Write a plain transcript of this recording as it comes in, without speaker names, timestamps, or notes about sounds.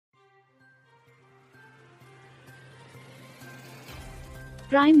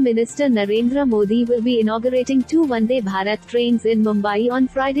Prime Minister Narendra Modi will be inaugurating 2 Vande Bharat trains in Mumbai on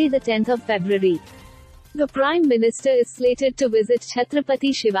Friday the 10th of February. The Prime Minister is slated to visit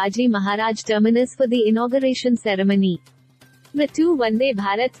Chhatrapati Shivaji Maharaj Terminus for the inauguration ceremony. The 2 Vande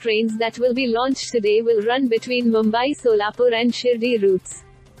Bharat trains that will be launched today will run between Mumbai, Solapur and Shirdi routes.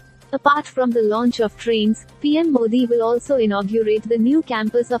 Apart from the launch of trains, PM Modi will also inaugurate the new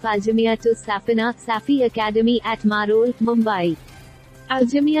campus of Algemia to Safina Safi Academy at Marol, Mumbai.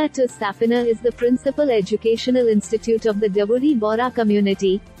 Algemia to Safina is the principal educational institute of the Daburi Bora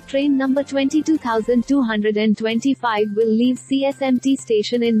community. Train number 22225 will leave CSMT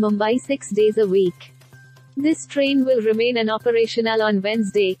station in Mumbai 6 days a week. This train will remain operational on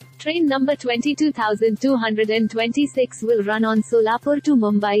Wednesday. Train number 22226 will run on Solapur to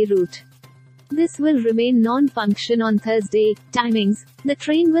Mumbai route. This will remain non-function on Thursday. Timings: the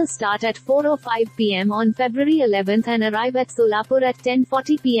train will start at 4:05 p.m. on February 11th and arrive at Solapur at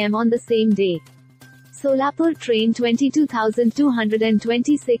 10:40 p.m. on the same day. Solapur train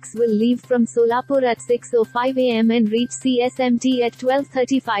 22226 will leave from Solapur at 6:05 a.m. and reach CSMT at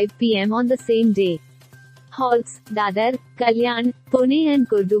 12:35 p.m. on the same day. Halts: Dadar, Kalyan, Pune and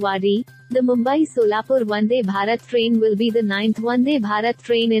Kurduvadi. The Mumbai-Solapur Vande Bharat train will be the 9th Vande Bharat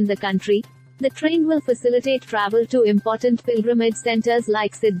train in the country. The train will facilitate travel to important pilgrimage centers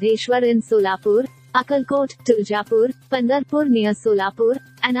like Siddheshwar in Solapur, Akalkot, Tuljapur, Pandarpur near Solapur,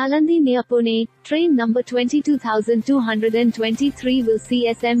 and Alandi near Pune. Train number 22223 will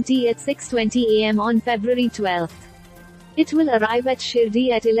CSMT at 6:20 am on February 12th. It will arrive at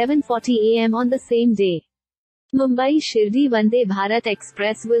Shirdi at 11:40 am on the same day. Mumbai-Shirdi Vande Bharat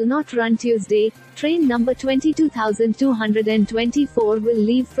Express will not run Tuesday. Train number 22224 will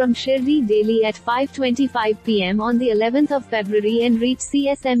leave from Shirdi Delhi at 5:25 p.m. on the 11th of February and reach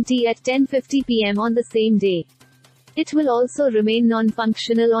CSMT at 10:50 p.m. on the same day. It will also remain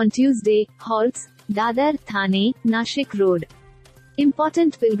non-functional on Tuesday. Halts: Dadar, Thane, Nashik Road.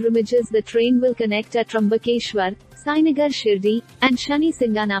 Important pilgrimages: the train will connect at Trambakeshwar, Sainagar Shirdi, and Shani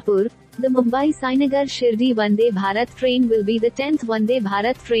Singanapur. The Mumbai-Sainagar Shirdi Vande Bharat train will be the 10th Vande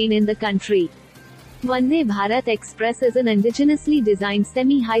Bharat train in the country. Vande Bharat Express is an indigenously designed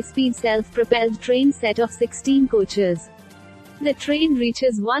semi-high-speed self-propelled train set of 16 coaches. The train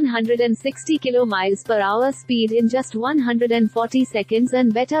reaches 160 km/h speed in just 140 seconds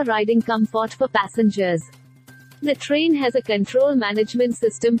and better riding comfort for passengers. The train has a control management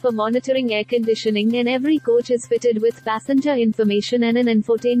system for monitoring air conditioning and every coach is fitted with passenger information and an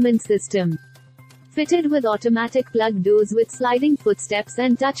infotainment system. Fitted with automatic plug doors with sliding footsteps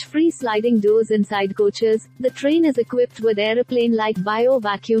and touch-free sliding doors inside coaches, the train is equipped with aeroplane-like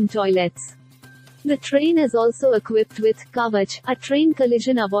bio-vacuum toilets. The train is also equipped with Kavach, a train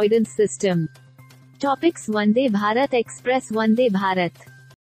collision avoidance system. Topics: Vande Bharat Express. Vande Bharat